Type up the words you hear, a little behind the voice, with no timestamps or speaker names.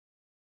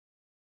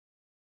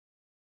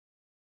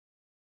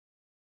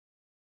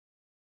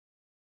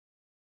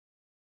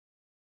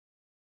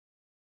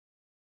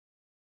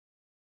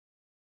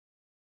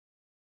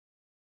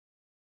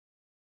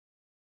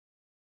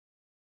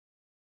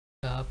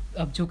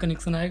अब जो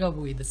कनेक्शन आएगा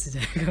वो इधर से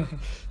जाएगा.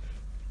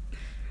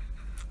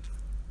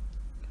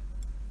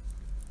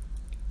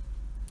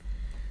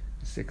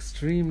 It's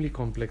extremely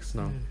complex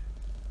now.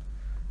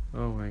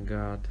 Oh my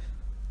god.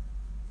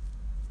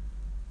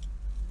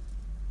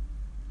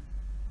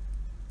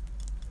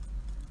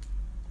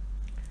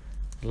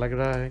 लग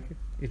रहा है कि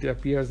it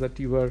appears that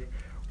you are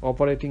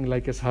operating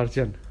like a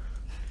surgeon.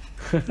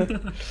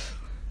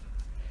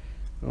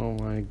 Oh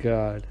my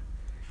god.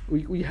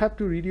 We have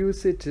to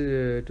reduce it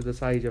to the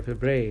size of a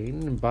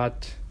brain,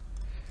 but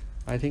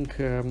I think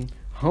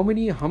how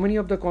many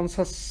of the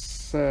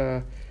conscious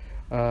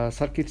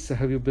circuits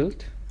have you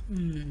built?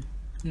 9.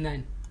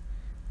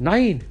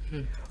 9?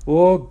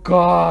 Oh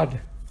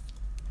god.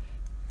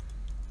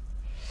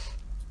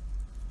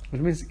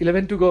 That means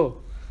 11 to go.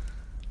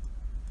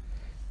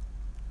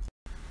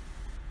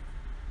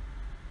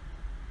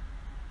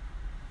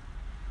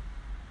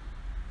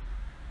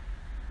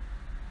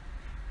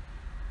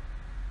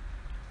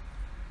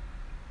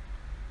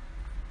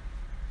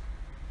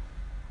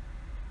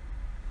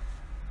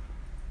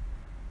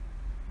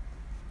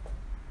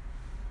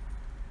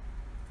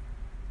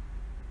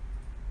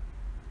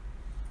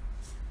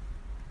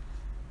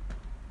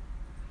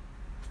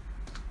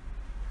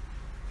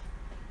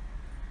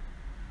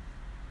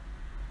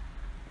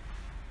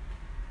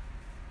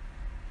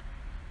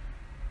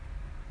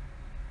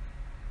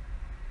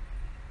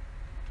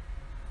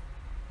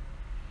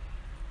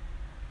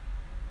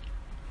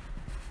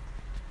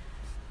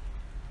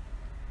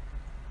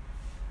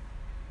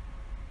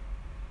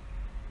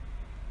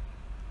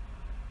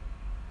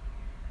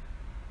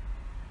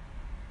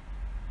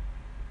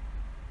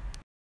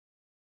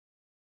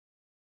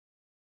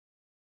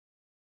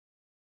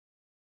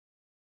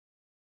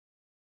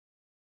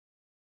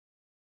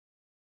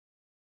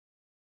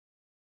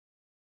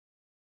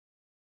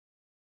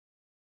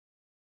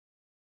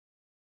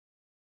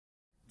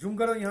 Zoom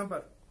करो यहाँ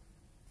पर.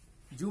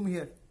 Zoom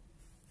here.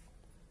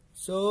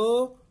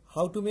 So,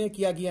 how to make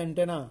Yagi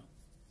antenna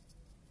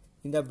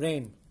in the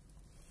brain?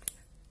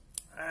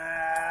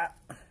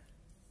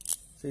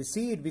 So you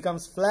see, it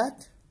becomes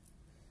flat,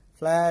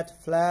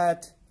 flat,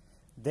 flat.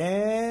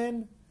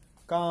 Then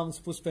comes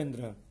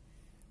Puspendra.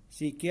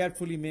 She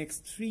carefully makes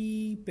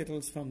 3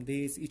 petals from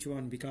this. Each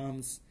one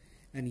becomes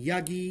an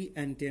Yagi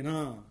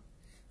antenna.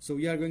 So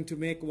we are going to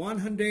make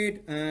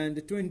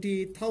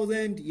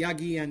 120,000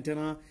 Yagi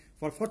antenna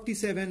for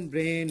 47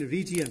 brain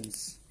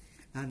regions.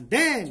 And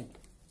then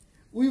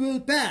we will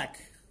pack.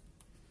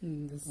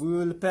 We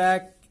will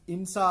pack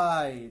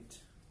inside.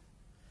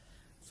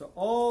 So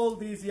all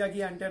these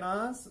Yagi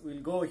antennas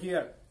will go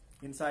here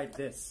inside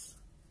this.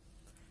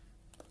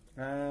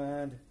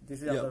 And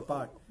this is the other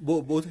part.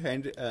 Both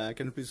hand,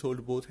 can you please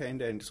hold both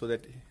hand and so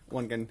that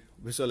one can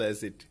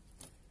visualize it?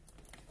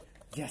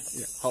 Yes.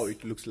 Yeah, how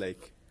it looks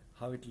like.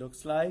 How it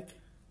looks like.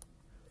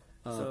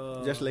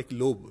 So Just like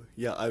lobe.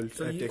 Yeah, I will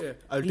take a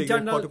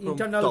photo from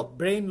internal top.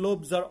 brain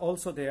lobes are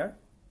also there.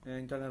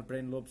 Internal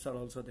brain lobes are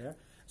also there.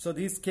 So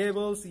these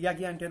cables,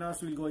 Yagi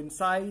antennas, will go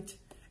inside,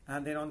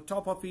 and then on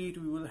top of it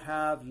we will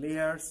have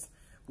layers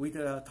with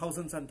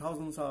thousands and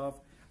thousands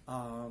of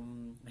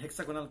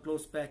hexagonal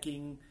close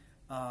packing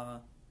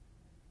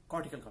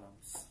cortical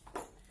columns.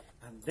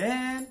 And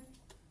then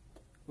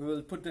we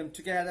will put them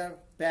together,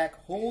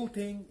 pack whole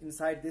thing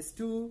inside this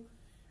too,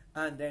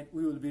 and then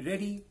we will be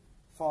ready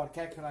for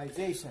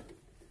characterization.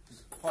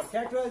 For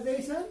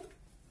characterization,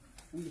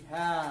 we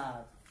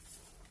have.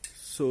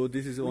 So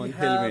this is one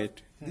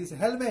helmet. This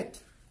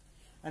helmet,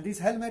 and this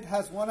helmet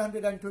has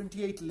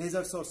 128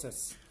 laser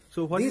sources.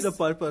 So what is the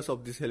purpose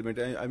of this helmet?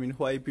 I mean,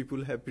 why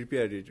people have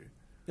prepared it?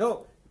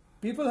 No,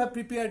 people have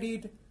prepared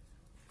it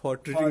For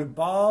treating. for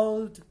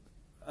bald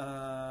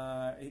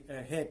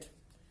head.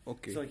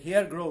 Okay. So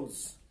hair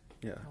grows.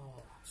 Yeah.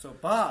 So,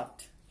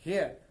 but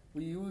here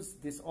we use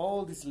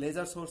all these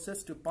laser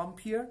sources to pump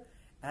here,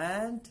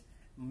 and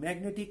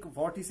magnetic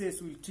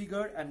vortices will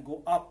trigger and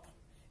go up,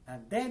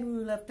 and then we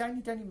will have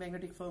tiny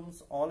magnetic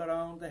films all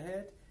around the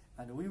head,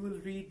 and we will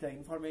read the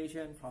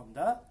information from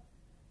the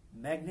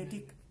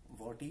magnetic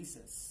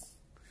vortices.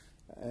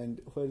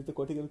 And where is the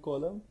cortical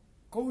column?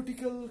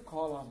 Cortical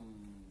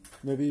column.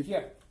 Maybe.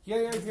 Here.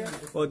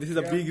 Oh, this is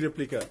a big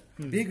replica.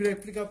 Big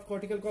replica of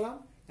cortical column,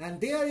 and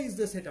there is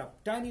the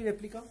setup. Tiny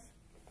replica.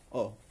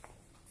 Oh.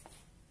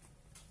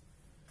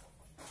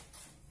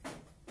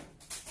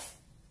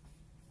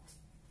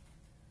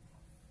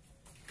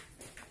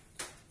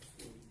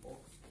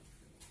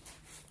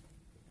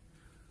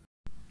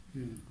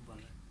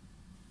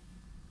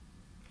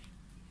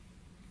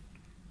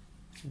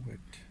 Wait.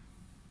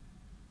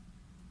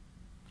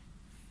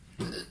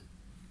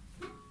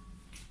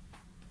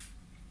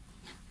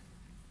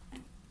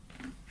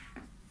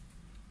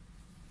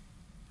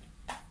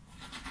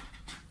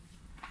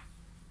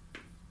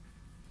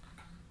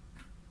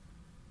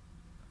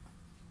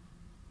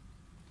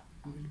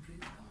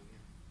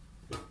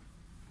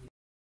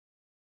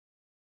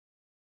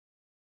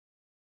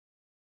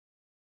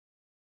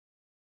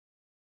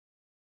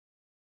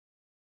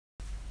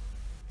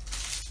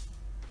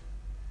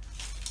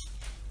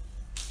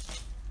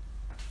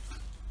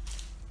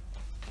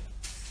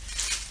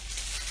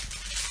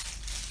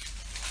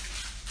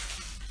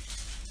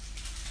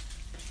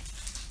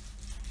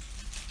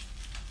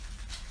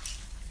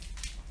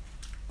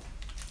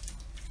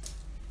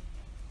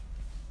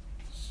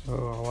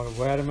 our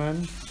wireman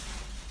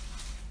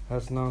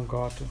has now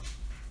got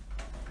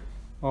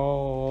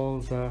all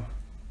the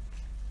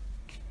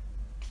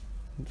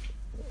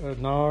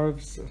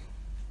nerves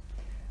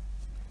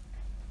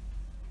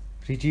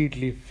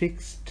rigidly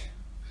fixed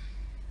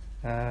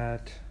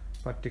at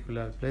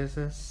particular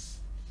places.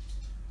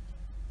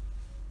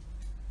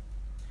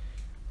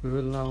 We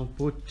will now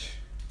put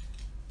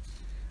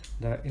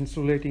the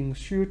insulating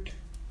sheet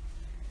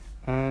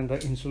and the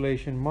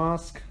insulation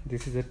mask.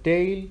 This is a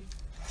tail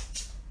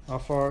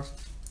of our,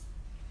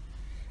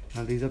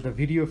 and these are the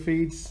video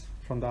feeds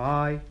from the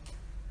eye,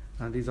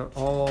 and these are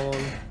all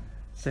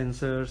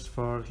sensors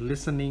for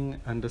listening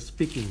and the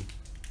speaking,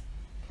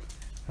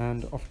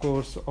 and of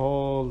course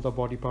all the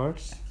body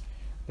parts.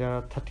 There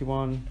are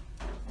 31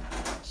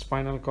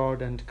 spinal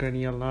cord and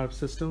cranial nerve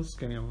systems.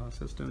 Cranial nerve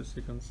systems,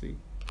 you can see,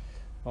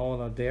 all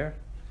are there.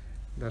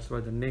 That's why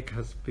the neck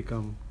has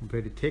become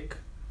very thick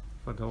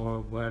for the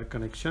wire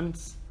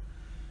connections.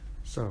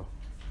 So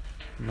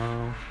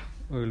now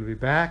we will be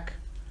back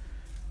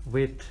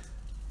with,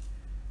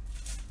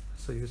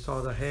 so you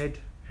saw the head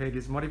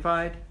is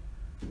modified,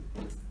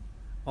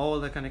 all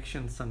the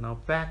connections are now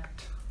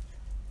packed.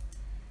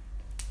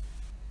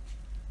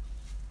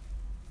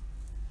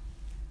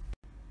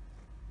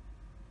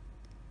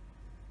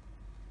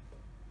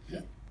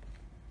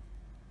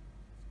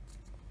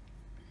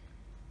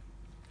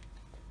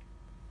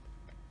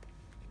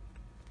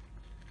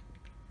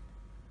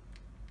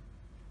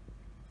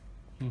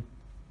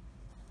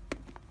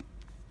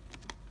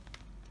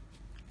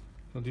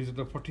 So these are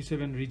the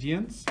 47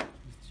 regions,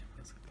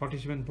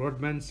 47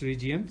 Broadman's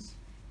regions,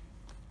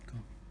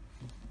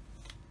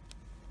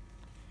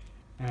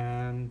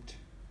 and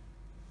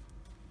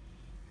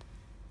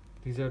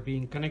these are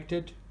being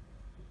connected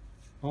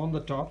on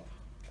the top.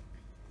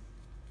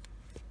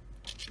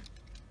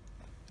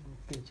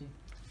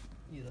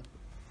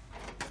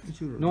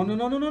 No,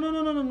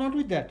 not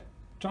with that.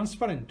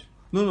 Transparent.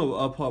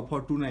 No,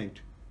 for tonight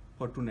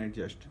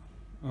just.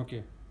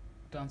 Okay.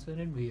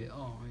 Transparent भी है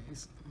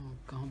इस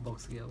कहाँ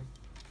box गया वो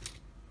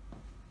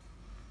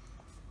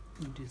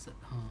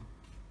हाँ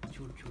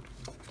छोट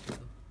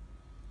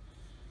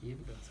ये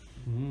भी डाल सकते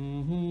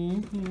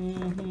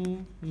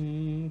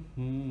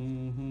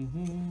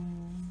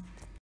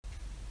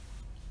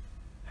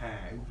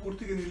হ্যাঁ উপর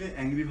থেকে নিলে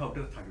অ্যাংরি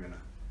ভাবটা থাকবে না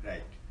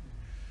রাইট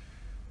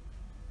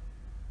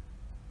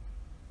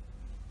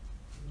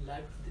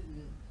लाइट दिख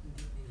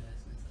नहीं रहा है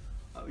इसमें सर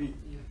আমি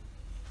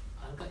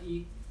हल्का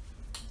एक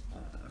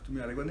তুমি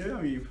আরেকবার নেবে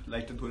আমি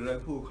লাইটটা ধরে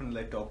রাখবো ওখানে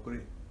লাইটটা অফ করে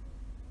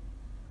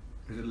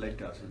লেজার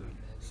লাইটটা আছে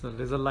So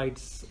laser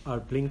lights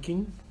are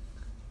blinking.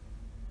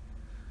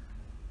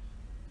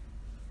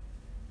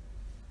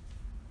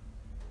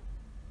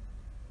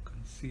 You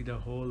can see the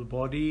whole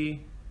body.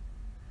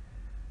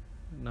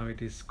 Now it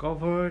is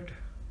covered.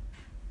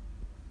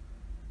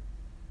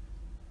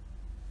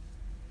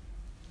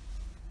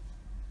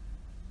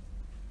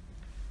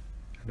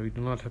 And we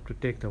do not have to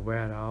take the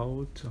wire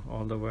out.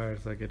 All the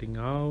wires are getting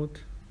out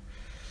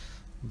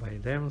by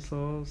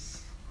themselves,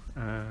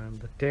 and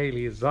the tail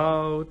is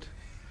out.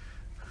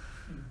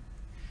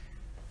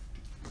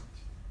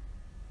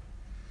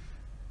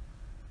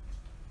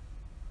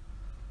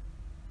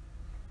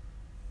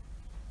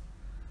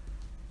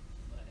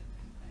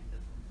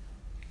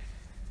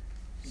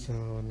 So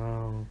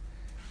now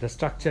the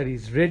structure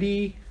is ready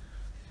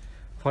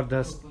for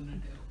the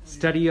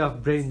study of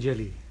brain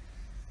jelly.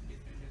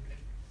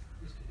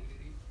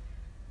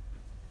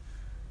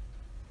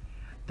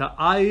 The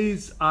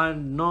eyes are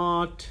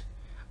not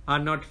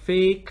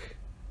fake.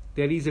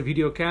 There is a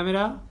video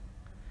camera,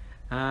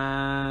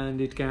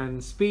 and it can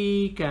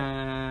speak,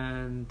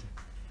 and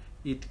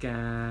it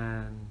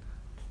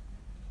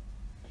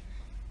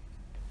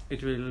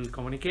will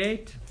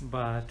communicate.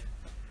 But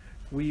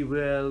we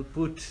will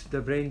put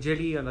the brain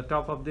jelly on the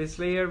top of this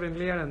layer,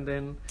 and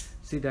then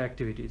see the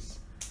activities,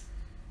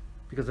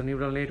 because the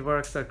neural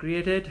networks are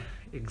created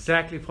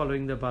exactly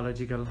following the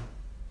biological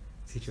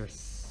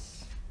features.